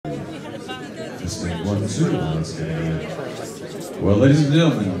Testing 1, 2. Well, ladies and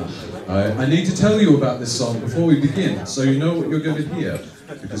gentlemen, I need to tell you about this song before we begin, so you know what you're going to hear,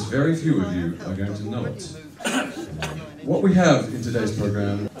 because very few of you are going to know it. What we have in today's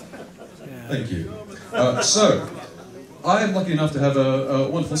program. Thank you. So, I am lucky enough to have a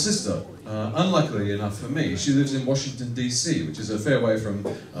wonderful sister. Unluckily enough for me, she lives in Washington, D.C., which is a fair way from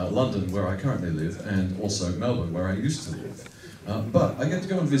London, where I currently live, and also Melbourne, where I used to live. But I get to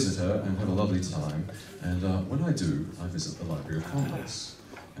go and visit her and have a lovely time, and when I do, I visit the Library of Congress.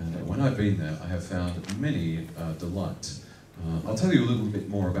 And when I've been there, I have found many delight. I'll tell you a little bit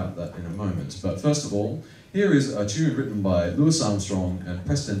more about that in a moment, but first of all, here is a tune written by Louis Armstrong and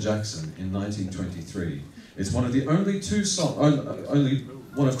Preston Jackson in 1923. It's one of the only two songs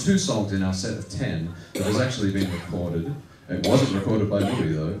in our set of 10 that has actually been recorded. It wasn't recorded by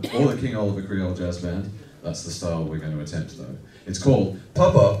Louis though, or the King Oliver Creole Jazz Band. That's the style we're going to attempt though. It's called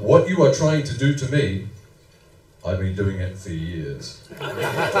Papa, What You Are Trying to Do to Me, I've been doing it for years.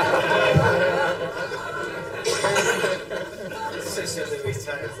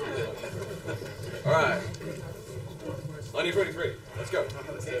 Alright. 1923. Let's go. 1,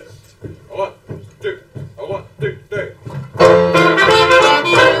 2, 1, 2, 3.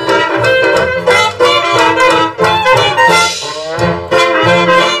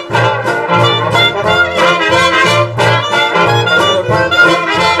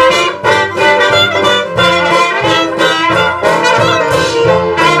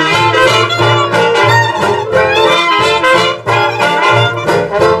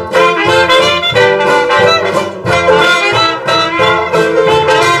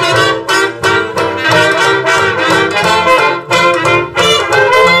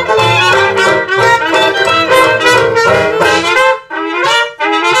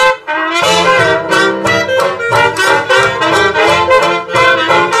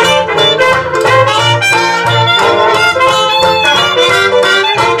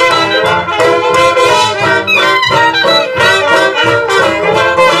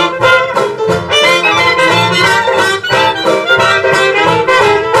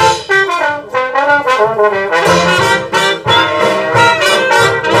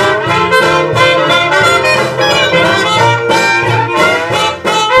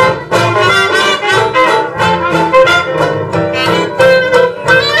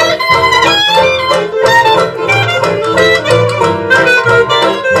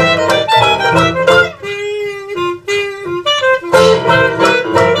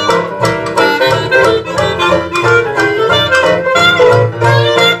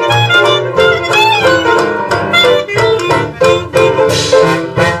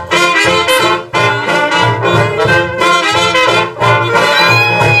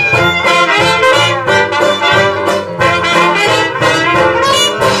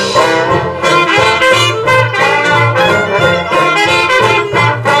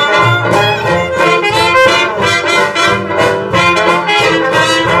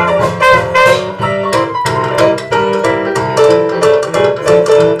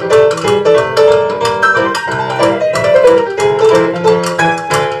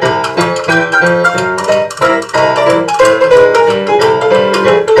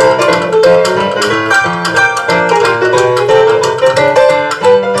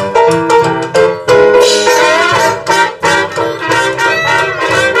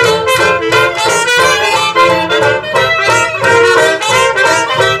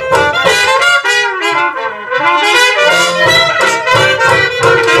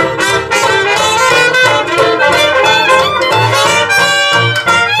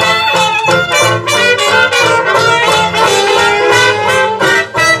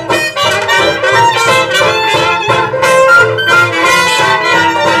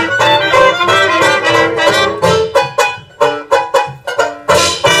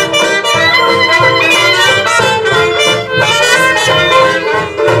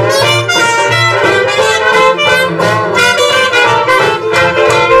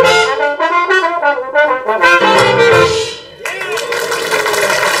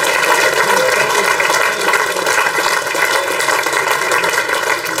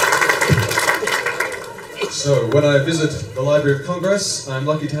 When I visit the Library of Congress, I'm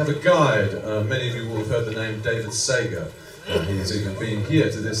lucky to have a guide. Many of you will have heard the name David Sager. He's even been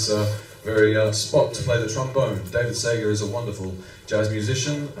here to this very spot to play the trombone. David Sager is a wonderful jazz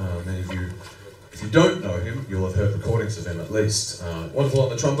musician. Many of you, if you don't know him, you'll have heard recordings of him at least. Wonderful on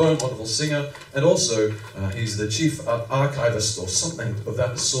the trombone, wonderful singer, and also he's the chief archivist or something of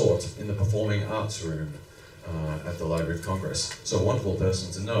that sort in the Performing Arts Room at the Library of Congress. So a wonderful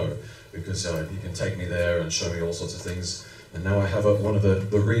person to know, because he can take me there and show me all sorts of things And now I have one of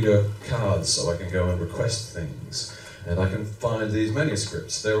the reader cards so I can go and request things. And I can find these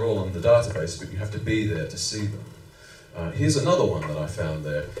manuscripts. They're all in the database, but you have to be there to see them. Here's another one that I found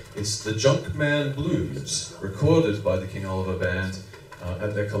there. It's the Junkman Blues, recorded by the King Oliver Band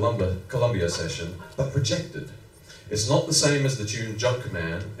at their Columbia session, but projected. It's not the same as the tune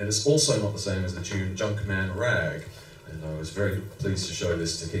Junkman, and it's also not the same as the tune Junkman Rag. And I was very pleased to show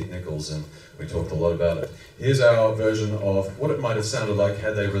this to Keith Nichols, and we talked a lot about it. Here's our version of what it might have sounded like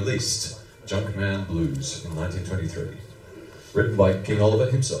had they released Junkman Blues in 1923, written by King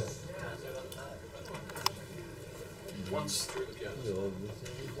Oliver himself. Once through the piano.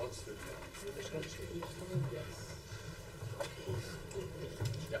 Once through the piano.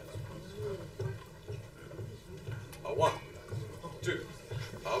 Yeah. 1, 2.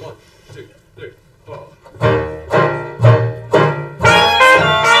 1, 2, 3, 4.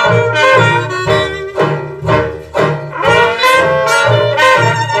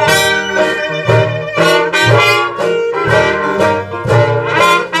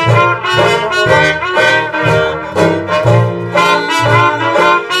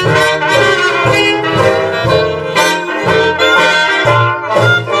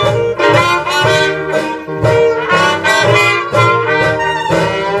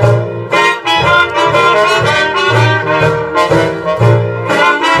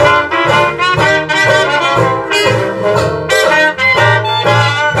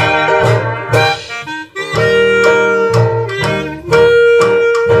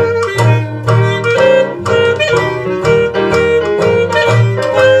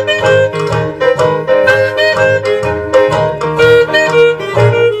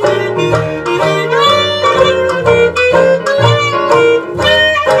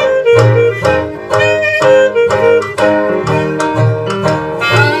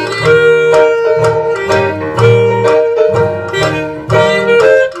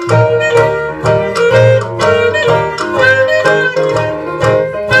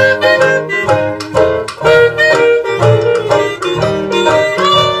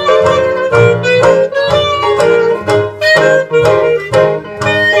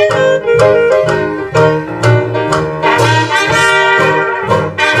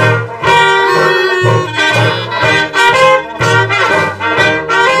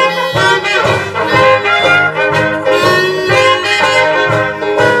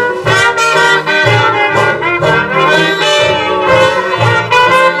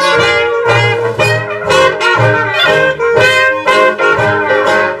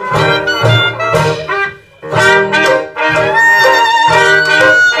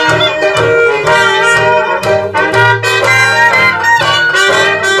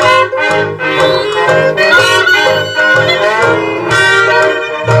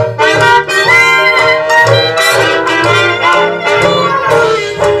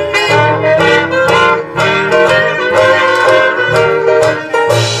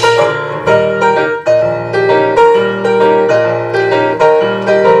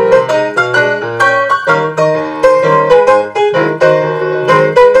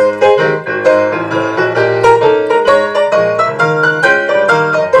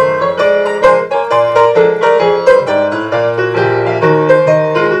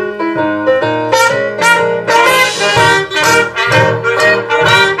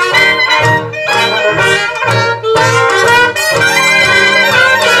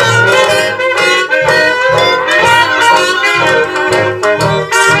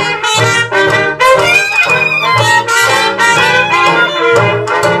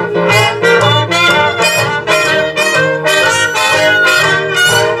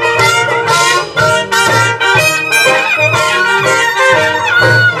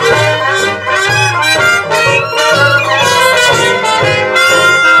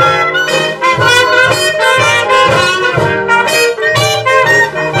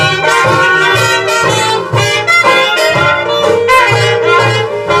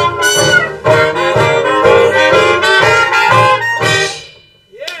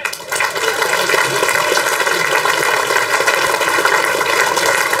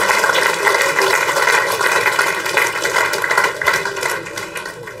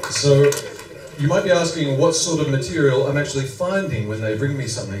 So you might be asking what sort of material I'm actually finding when they bring me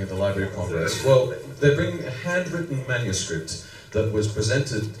something at the Library of Congress. Well, they bring a handwritten manuscript that was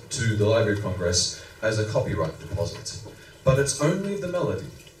presented to the Library of Congress as a copyright deposit. But it's only the melody.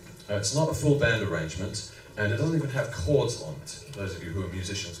 It's not a full band arrangement, and it doesn't even have chords on it. Those of you who are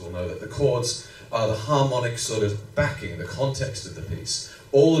musicians will know that the chords are the harmonic sort of backing, the context of the piece.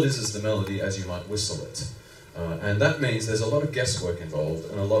 All it is the melody as you might whistle it. And that means there's a lot of guesswork involved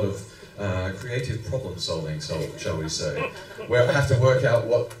and a lot of creative problem solving, so, shall we say, where I have to work out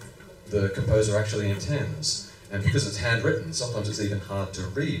what the composer actually intends. And because it's handwritten, sometimes it's even hard to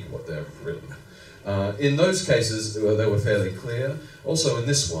read what they've written. In those cases, they were fairly clear. Also in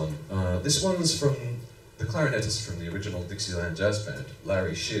this one's from the clarinetist from the original Dixieland Jazz Band,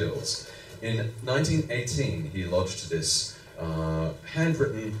 Larry Shields. In 1918, he lodged this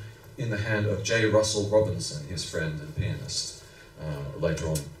handwritten in the hand of J. Russell Robinson, his friend and pianist, later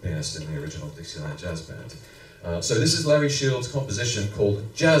on pianist in the original Dixieland Jazz Band. So this is Larry Shields' composition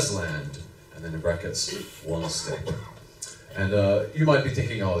called Jazzland, and then in brackets, one step. And you might be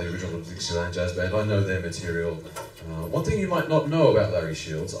thinking, oh, the original Dixieland Jazz Band, I know their material. One thing you might not know about Larry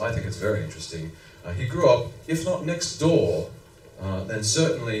Shields, I think it's very interesting, he grew up, if not next door, then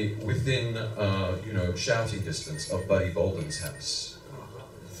certainly within, shouting distance of Buddy Bolden's house.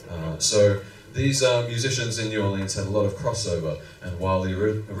 So these musicians in New Orleans had a lot of crossover, and while the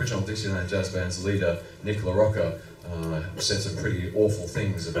original Dixieland Jazz Band's leader, Nick LaRocca, said some pretty awful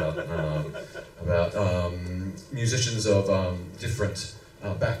things about musicians of different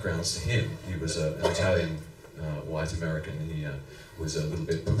backgrounds to him. He was an Italian white American. He was a little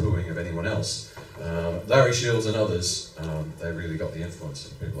bit poo-pooing of anyone else. Larry Shields and others, they really got the influence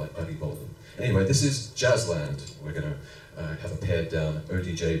of people like Buddy Bolden. Anyway, this is Jazzland. We're going to have a pared down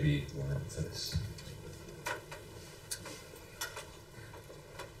ODJB line for this.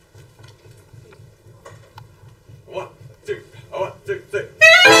 1, 2, 1, 2, 3.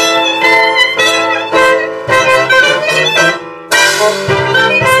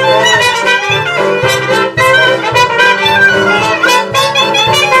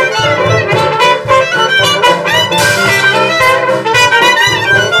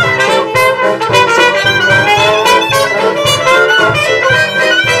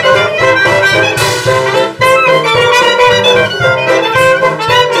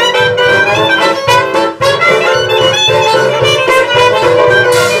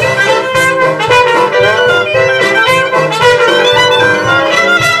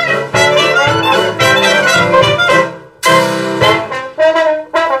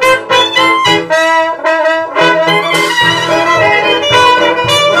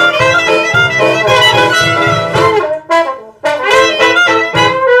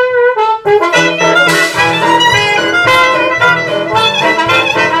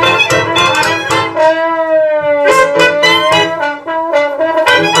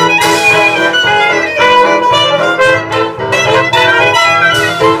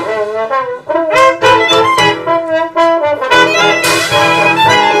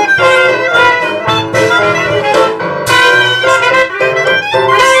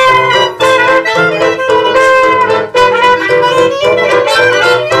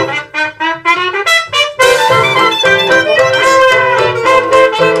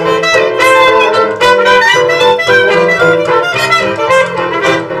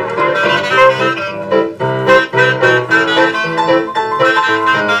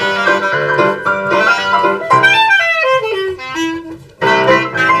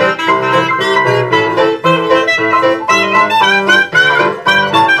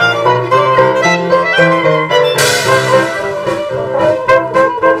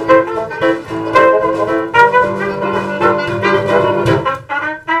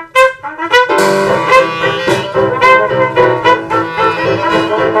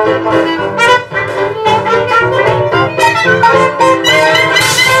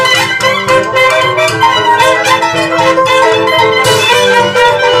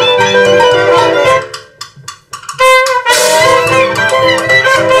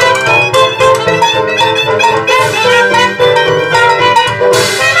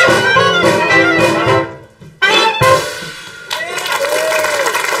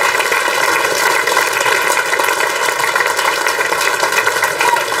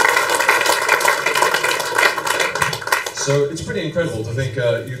 So it's pretty incredible to think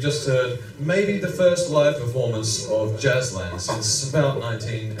you've just heard maybe the first live performance of Jazzland since about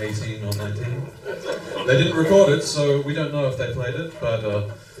 1918 or 19. They didn't record it, so we don't know if they played it,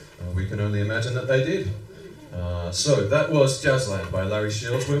 but we can only imagine that they did. So that was Jazzland by Larry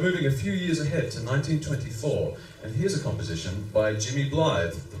Shields. We're moving a few years ahead to 1924, and here's a composition by Jimmy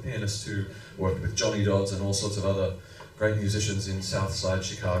Blythe, the pianist who worked with Johnny Dodds and all sorts of other great musicians in Southside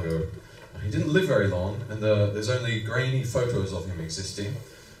Chicago. He didn't live very long, and there's only grainy photos of him existing.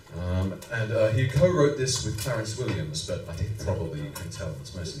 And he co-wrote this with Clarence Williams, but I think probably you can tell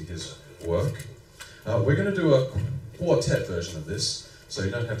it's mostly his work. We're going to do a quartet version of this, so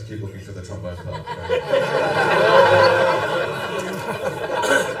you don't have to keep looking for the trombone part.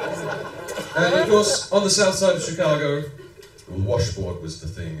 And of course, on the south side of Chicago, Well, washboard was the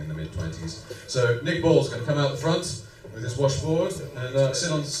thing in the mid-20s. So Nick Ball's going to come out the front with his washboard and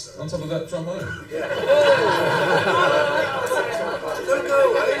sit on top of that trombone.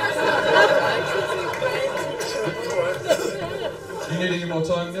 Do you need any more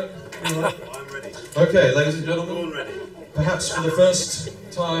time, Nick? I'm ready. Okay, ladies and gentlemen. Born ready. Perhaps for the first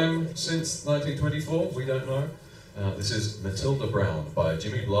time since 1924, we don't know. This is Matilda Brown by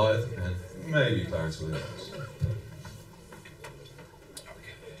Jimmy Blythe and maybe Clarence Williams.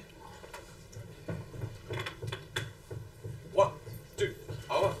 One, two,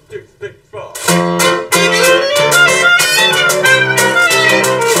 three, four.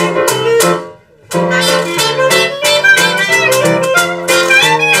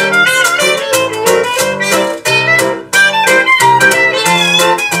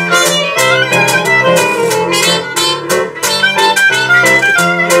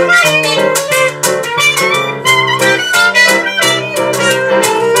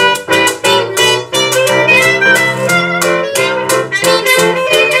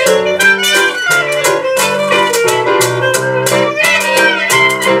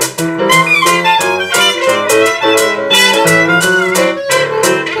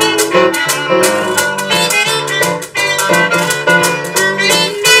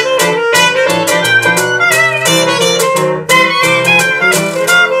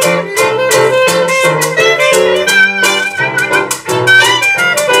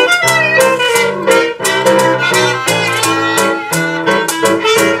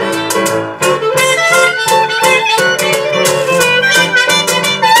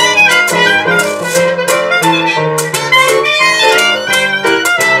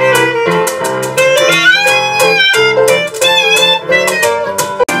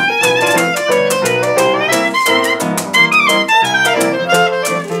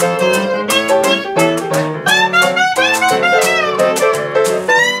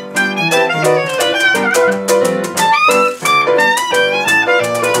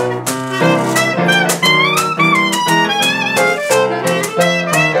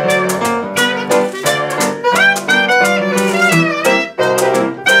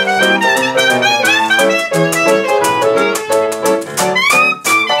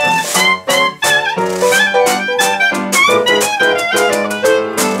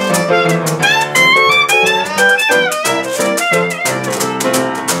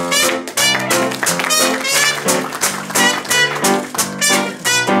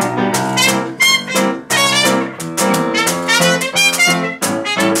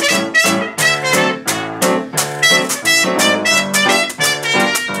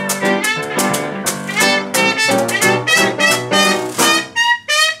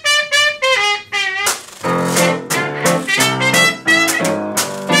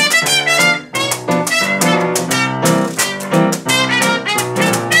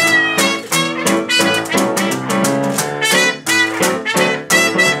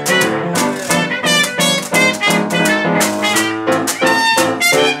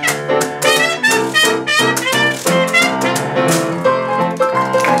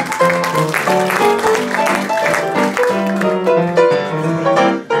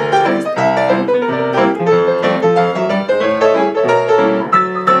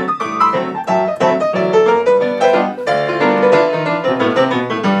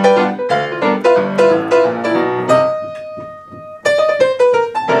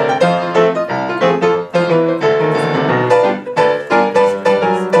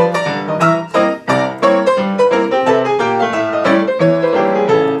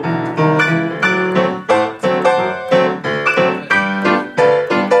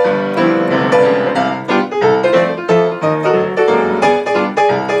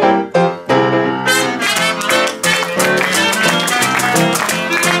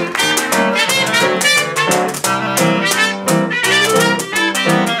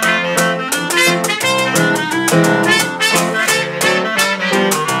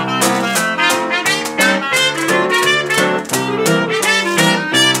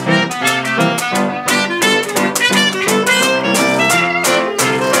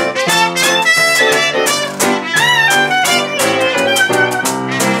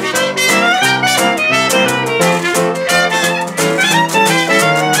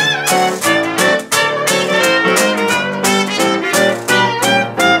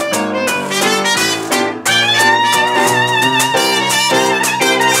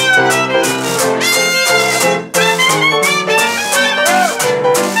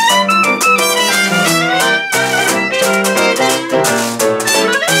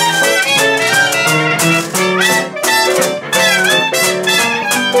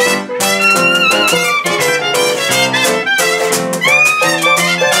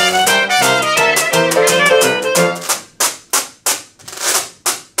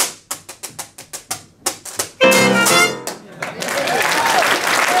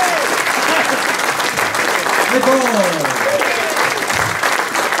 Nick Ball!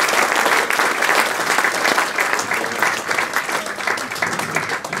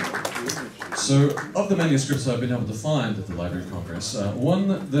 So, of the manuscripts I've been able to find at the Library of Congress, one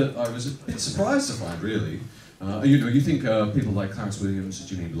that I was a bit surprised to find, really. You think people like Clarence Williams,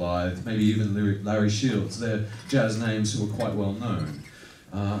 Jimmy Blythe, maybe even Larry Shields, they're jazz names who are quite well known.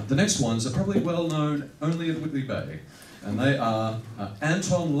 The next ones are probably well known only at Whitley Bay, and they are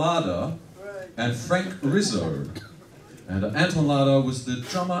Anton Lada and Frank Rizzo. And Anton Lada was the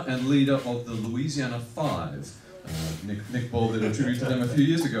drummer and leader of the Louisiana Five. Nick Ball did a tribute to them a few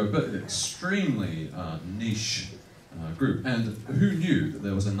years ago, but an extremely niche group. And who knew that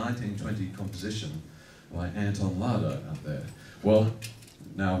there was a 1920 composition by Anton Lada out there? Well,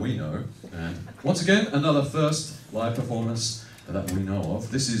 now we know. And once again, another first live performance that we know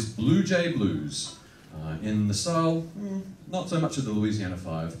of. This is Blue Jay Blues, in the style, not so much of the Louisiana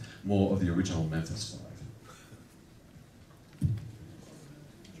Five, more of the original Memphis Five.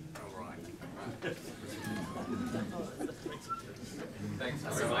 Thanks,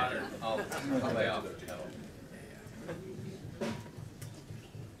 that's a reminder. I'll lay off.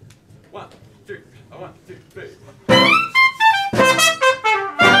 1, 2, 1, 2, 3.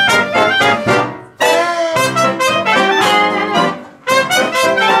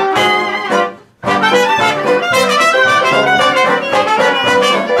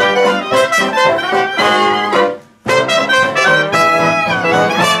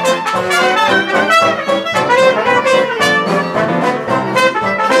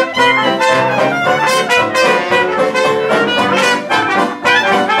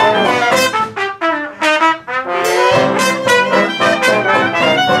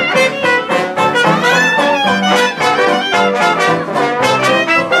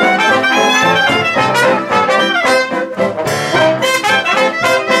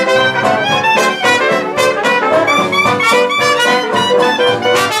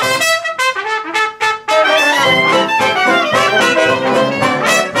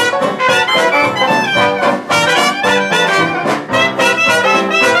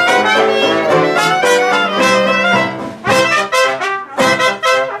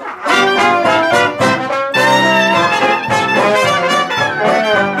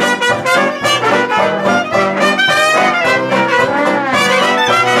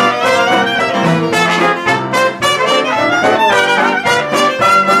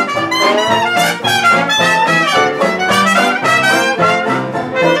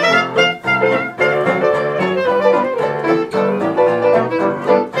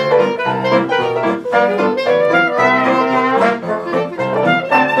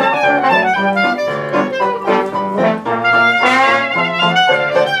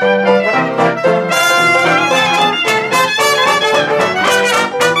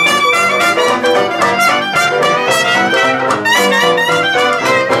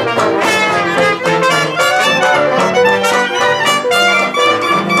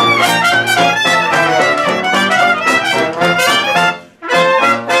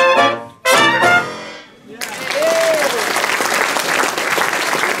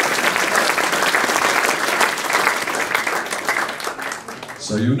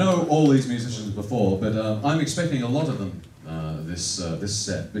 So you know all these musicians before, but I'm expecting a lot of them this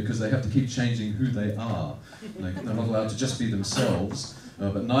set, because they have to keep changing who they are. They're not allowed to just be themselves,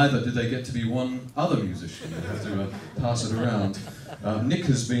 but neither do they get to be one other musician. They have to pass it around. Nick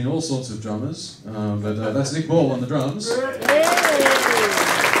has been all sorts of drummers, but that's Nick Ball on the drums.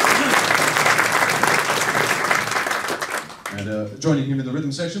 And joining him in the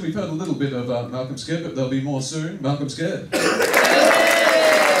rhythm section, we've heard a little bit of Malcolm Sked, but there'll be more soon. Malcolm Sked.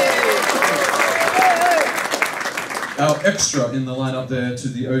 Our extra in the lineup there to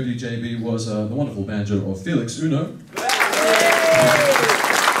the ODJB was the wonderful banjo of Félix Hunot.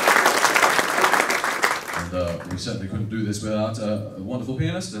 And we certainly couldn't do this without a wonderful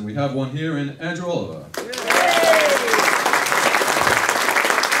pianist, and we have one here in Andrew Oliver.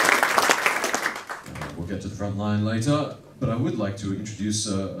 We'll get to the front line later, but I would like to introduce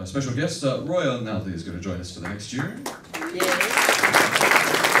a special guest. Roya Naldi is going to join us for the next tune.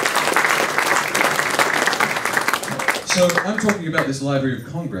 So I'm talking about this Library of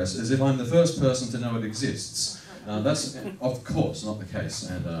Congress as if I'm the first person to know it exists. That's, of course, not the case,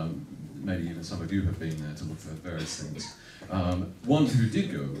 and maybe even some of you have been there to look for various things. One who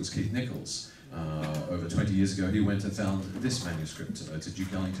did go was Keith Nichols. Over 20 years ago, he went and found this manuscript. It's a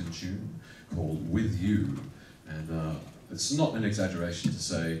Duke Ellington tune called With You, and it's not an exaggeration to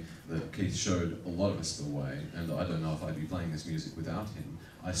say that Keith showed a lot of us the way, and I don't know if I'd be playing this music without him.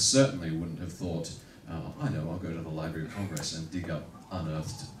 I certainly wouldn't have thought, I know, I'll go to the Library of Congress and dig up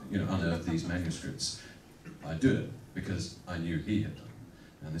unearth these manuscripts. I did it because I knew he had done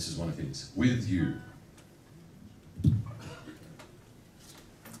it. And this is one of his, With You.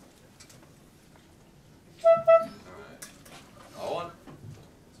 One,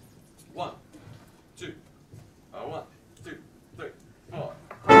 one, two, one, two, three, four.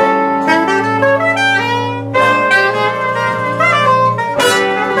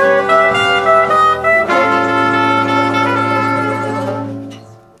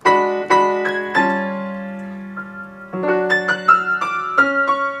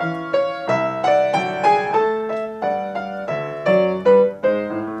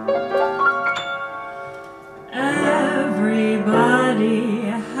 Everybody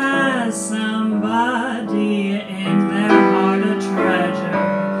has somebody in their heart a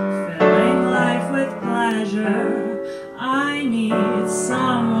treasure, filling life with pleasure. I need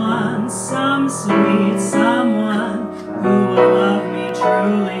someone, some sweet someone who will love me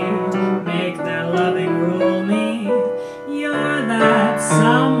truly, make their loving rule me. You're that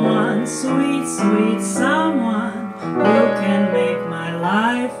someone, sweet, sweet someone who can make my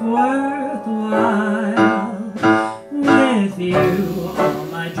life worthwhile. With you, all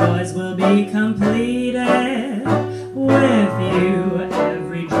my joys will be completed. With you,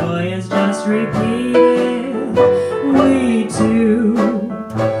 every joy is just repeated. We two,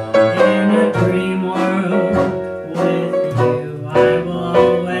 in a dream world. With you, I will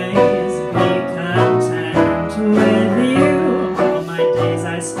always be content. With you, all my days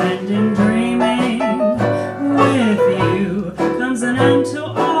I spend in dreaming. With you, comes an end to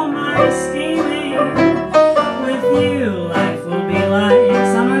all my scheming. With you, life will be like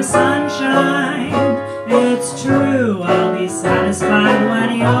summer sunshine. It's true, I'll be satisfied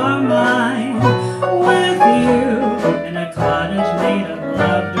when you're mine. With you, in a cottage made of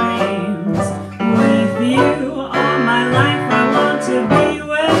love dreams. With you, all my life I want to be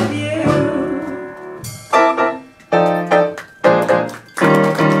with you.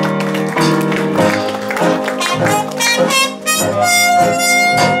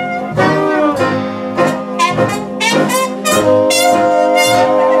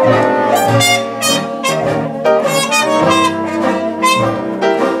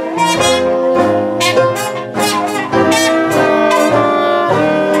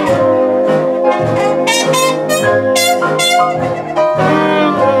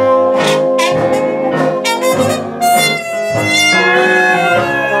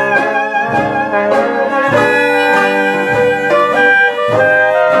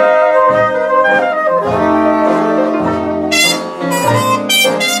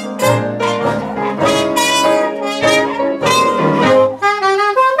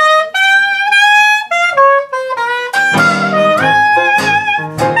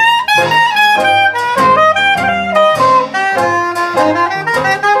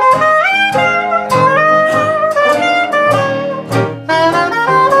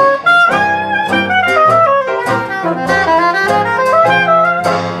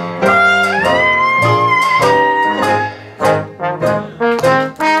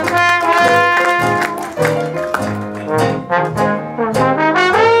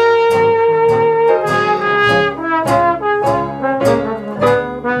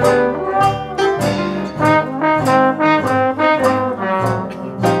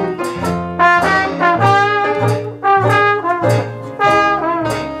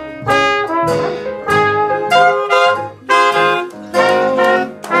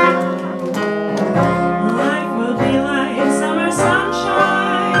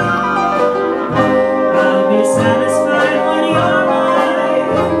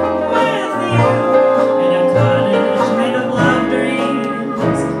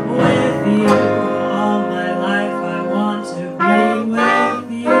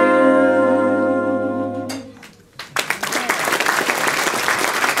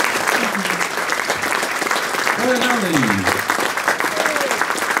 Roya Naldi.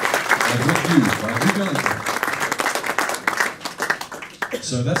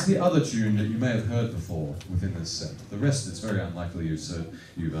 So that's the other tune that you may have heard before within this set. The rest, it's very unlikely you've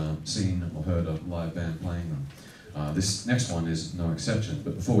seen or heard a live band playing them. This next one is no exception,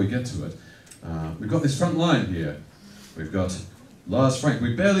 but before we get to it, we've got this front line here. We've got Lars Frank.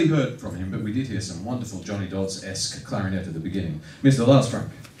 We barely heard from him, but we did hear some wonderful Johnny Dodds-esque clarinet at the beginning. Mr. Lars Frank.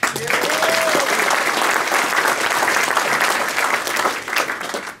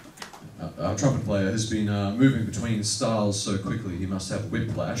 Our trumpet player has been moving between styles so quickly he must have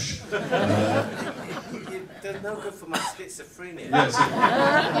whiplash. It They're no good for my schizophrenia. Yes.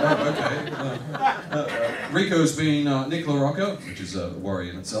 Okay. Rico's been Nick LaRocca, which is a worry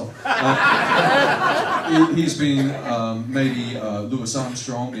in itself. He's been maybe Louis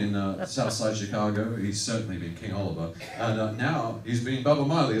Armstrong in Southside Chicago. He's certainly been King Oliver. And now he's been Bubba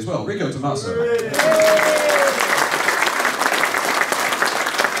Miley as well. Enrico Tomasso.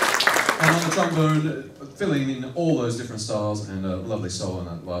 And on the trombone, filling in all those different styles, and a lovely solo in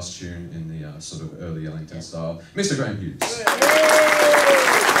that last tune in the sort of early Ellington style, Mr. Graham Hughes.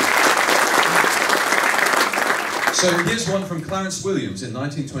 So here's one from Clarence Williams in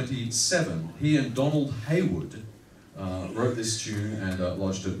 1927. He and Donald Haywood wrote this tune and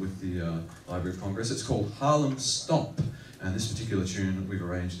lodged it with the Library of Congress. It's called Harlem Stomp, and this particular tune we've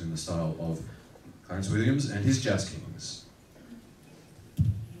arranged in the style of Clarence Williams and his Jazz Kings.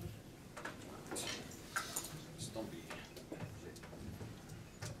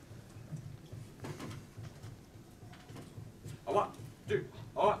 One, two,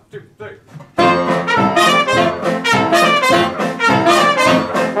 three.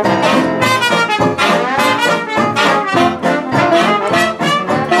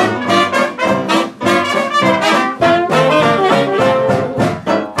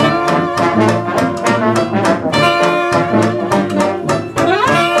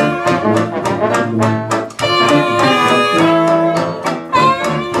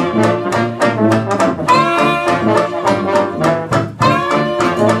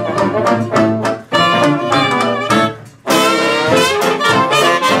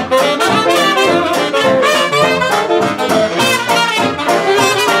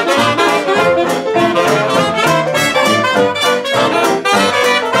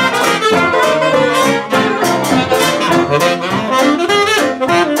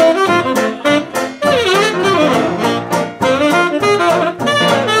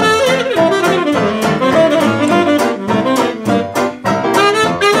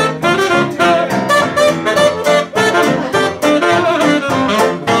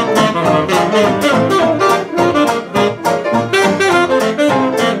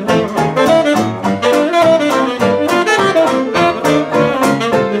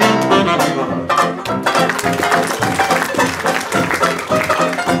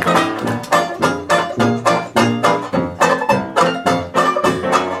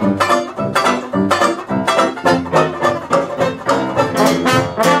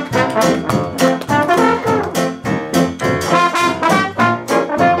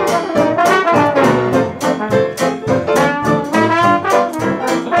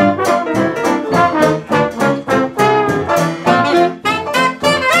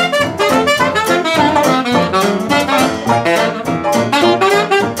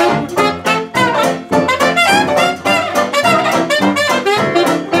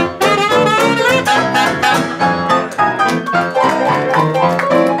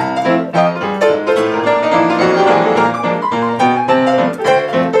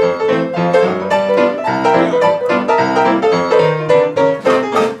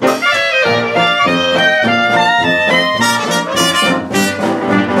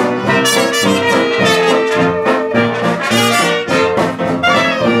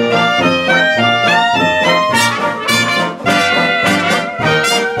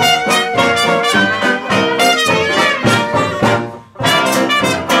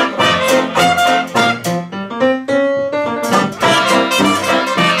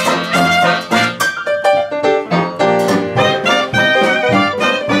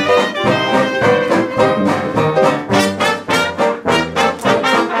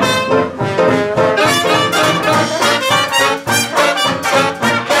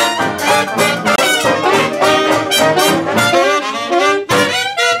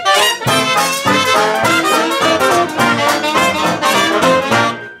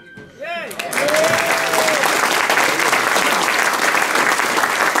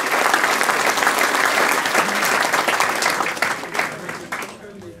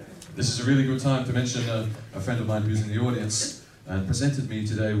 This is a really good time to mention a friend of mine who's in the audience and presented me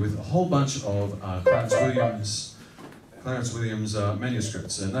today with a whole bunch of Clarence Williams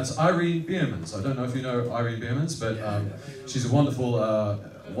manuscripts, and that's Irene Biermans. I don't know if you know Irene Biermans, but she's a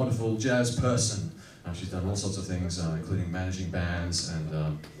wonderful jazz person. She's done all sorts of things, including managing bands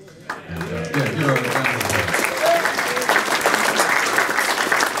and yeah, you know,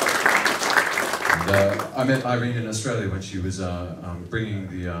 I met Irene in Australia when she was bringing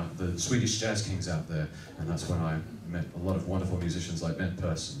the Swedish Jazz Kings out there, and that's when I met a lot of wonderful musicians like Ben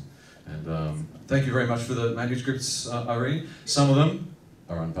Persson. And thank you very much for the manuscripts, Irene. Some of them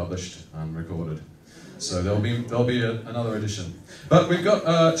are unpublished, unrecorded. So there'll be another edition. But we've got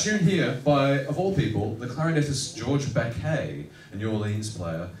a tune here by, of all people, the clarinetist George Baquet, a New Orleans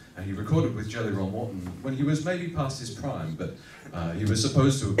player, and he recorded with Jelly Roll Morton when he was maybe past his prime, but he was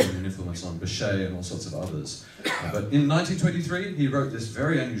supposed to have been an influence on Baquet and all sorts of others. But in 1923, he wrote this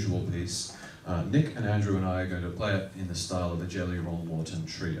very unusual piece. Nick and Andrew and I are going to play it in the style of the Jelly Roll Morton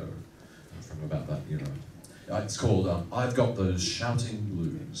trio from about that era. It's called I've Got Those Shouting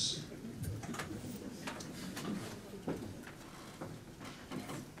Blues.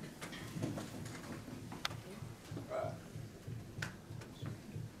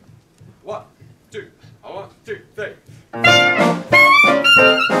 One, two, one, two, three.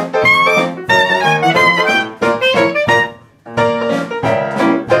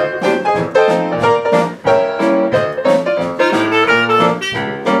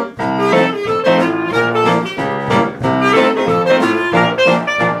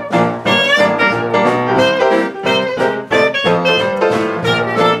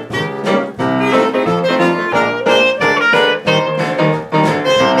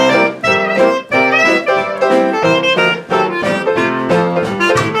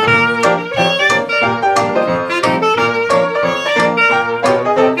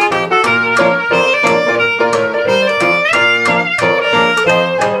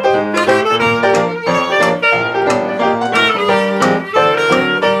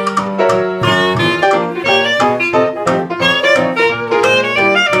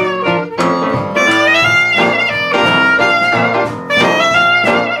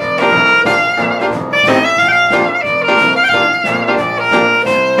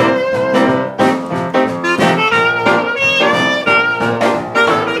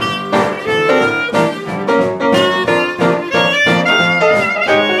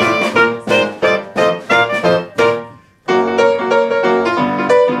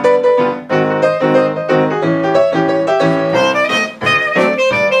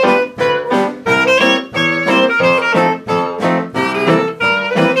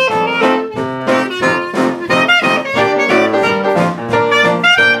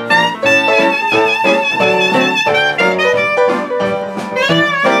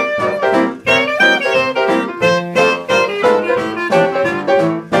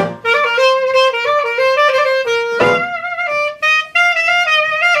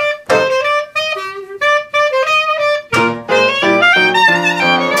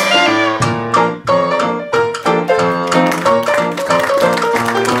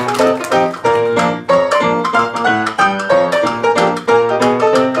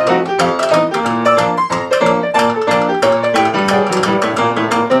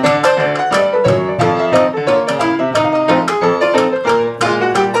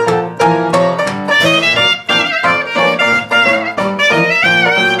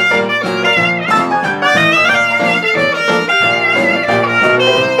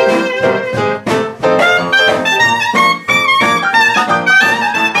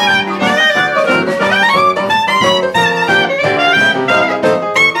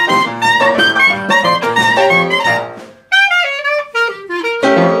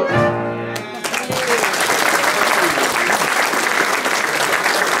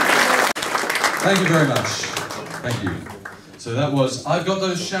 Thank you very much. Thank you. So that was I've Got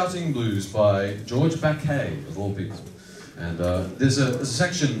Those Shouting Blues by George Baquet, of all people. And there's a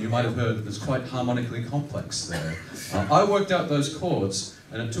section you might have heard that's quite harmonically complex there. I worked out those chords,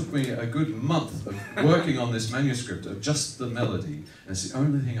 and it took me a good month of working on this manuscript of just the melody. And it's the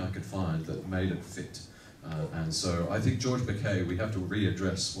only thing I could find that made it fit. And so I think George Baquet, we have to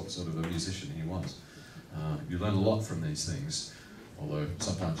readdress what sort of a musician he was. You learn a lot from these things, although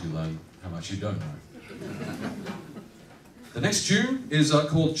sometimes you learn how much you don't know. The next tune is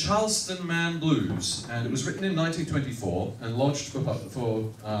called Charleston Man Blues, and it was written in 1924 and lodged for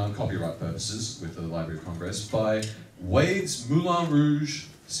copyright purposes with the Library of Congress by Wade's Moulin Rouge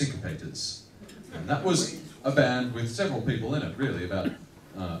Syncopators. And that was a band with several people in it, really, about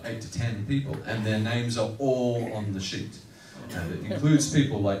 8 to 10 people, and their names are all on the sheet. And it includes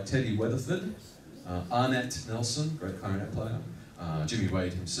people like Teddy Weatherford, Arnett Nelson, great clarinet player, Jimmy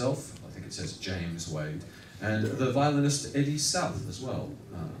Wade himself, I think it says James Wade, and the violinist Eddie South as well.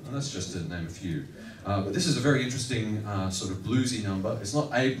 And that's just to name a few. But this is a very interesting sort of bluesy number. It's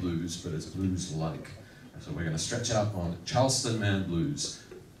not a blues, but it's blues-like. So we're going to stretch out on Charleston Man Blues.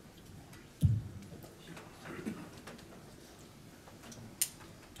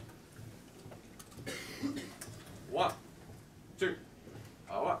 One, two,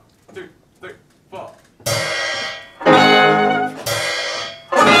 3, 4.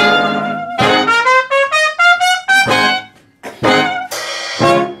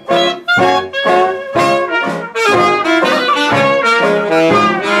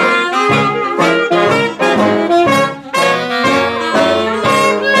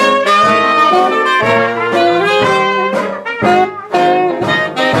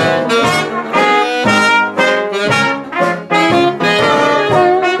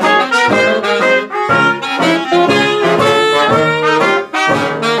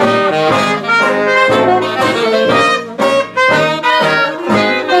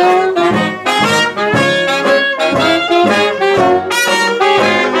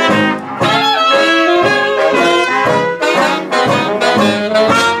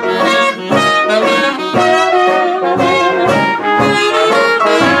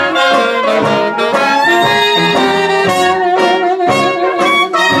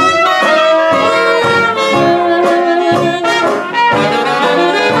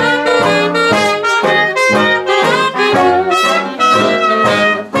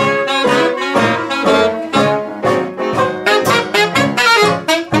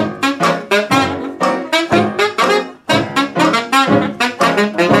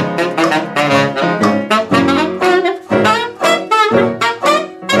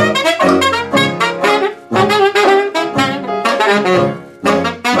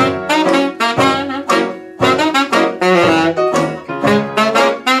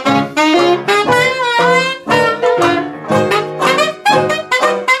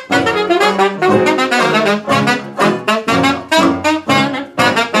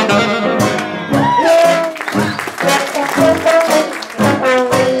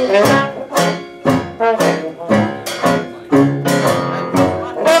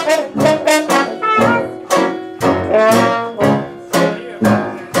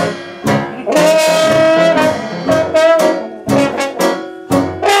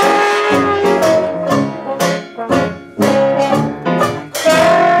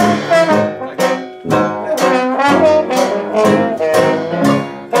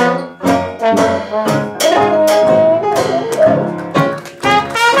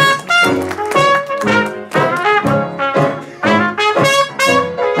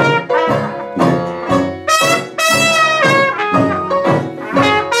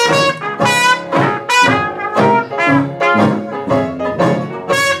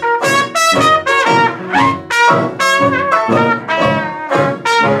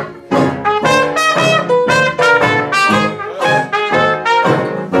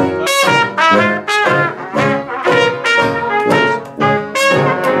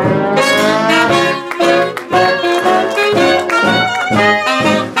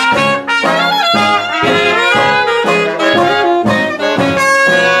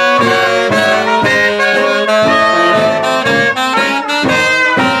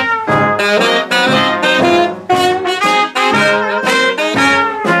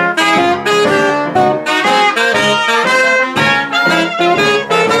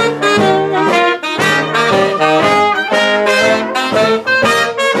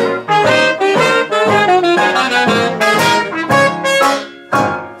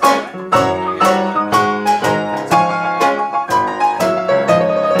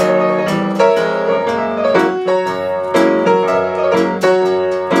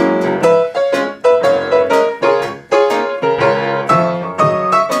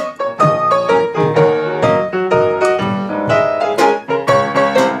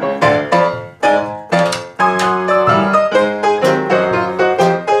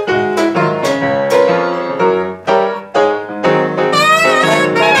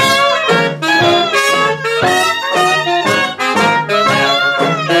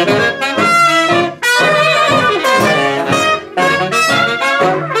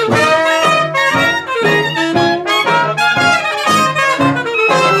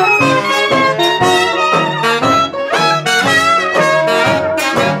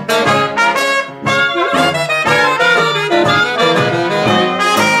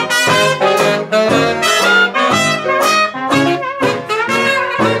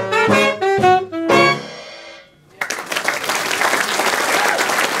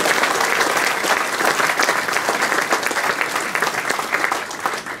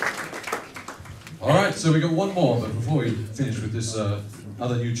 with this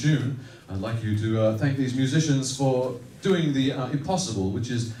other new tune, I'd like you to thank these musicians for doing the impossible, which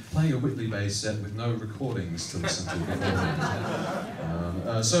is playing a Whitley bass set with no recordings to listen to beforehand.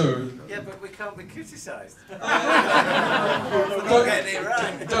 Yeah, but we can't be criticised.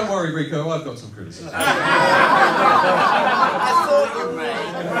 Don't worry, Rico, I've got some criticism. I thought you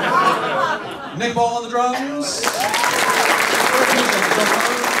may. Nick Ball on the drums.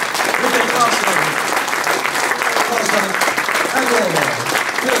 And Roya.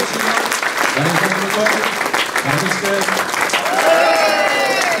 Félix Hunot. Michael McQuaid. Sked.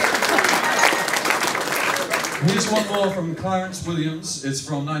 Here's one more from Clarence Williams. It's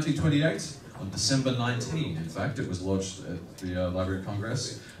from 1928, on December 19. In fact, it was lodged at the Library of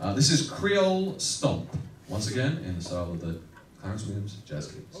Congress. This is Creole Stomp. Once again, in the style of the Clarence Williams Jazz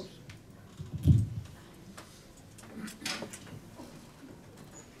Keys.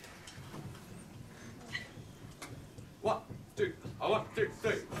 One, two, one, two,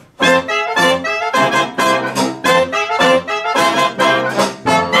 three.